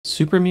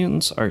Super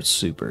mutants are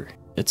super.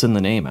 It's in the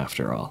name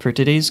after all. For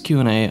today's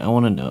Q&A, I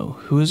want to know,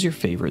 who is your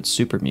favorite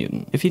super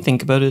mutant? If you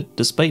think about it,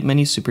 despite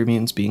many super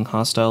mutants being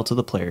hostile to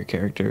the player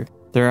character,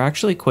 there are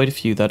actually quite a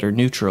few that are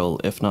neutral,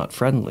 if not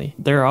friendly.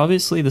 There are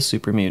obviously the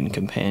super mutant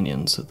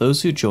companions,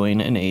 those who join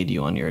and aid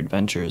you on your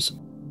adventures.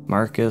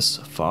 Marcus,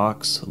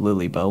 Fox,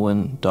 Lily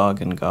Bowen, Dog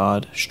and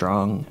God,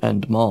 Strong,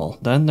 and Maul.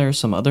 Then there are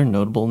some other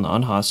notable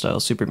non-hostile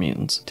super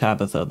mutants.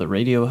 Tabitha the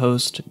radio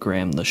host,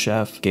 Graham the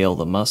chef, Gale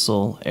the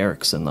muscle,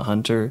 Erickson the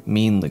hunter,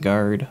 Mean the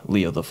guard,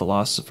 Leo the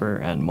philosopher,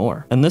 and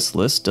more. And this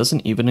list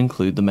doesn't even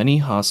include the many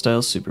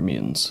hostile super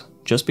mutants.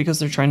 Just because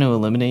they're trying to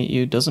eliminate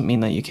you doesn't mean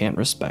that you can't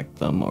respect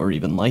them or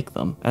even like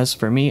them. As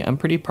for me, I'm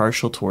pretty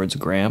partial towards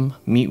Graham.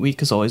 Meat Week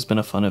has always been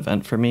a fun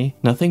event for me.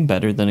 Nothing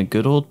better than a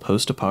good old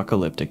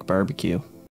post-apocalyptic barbecue.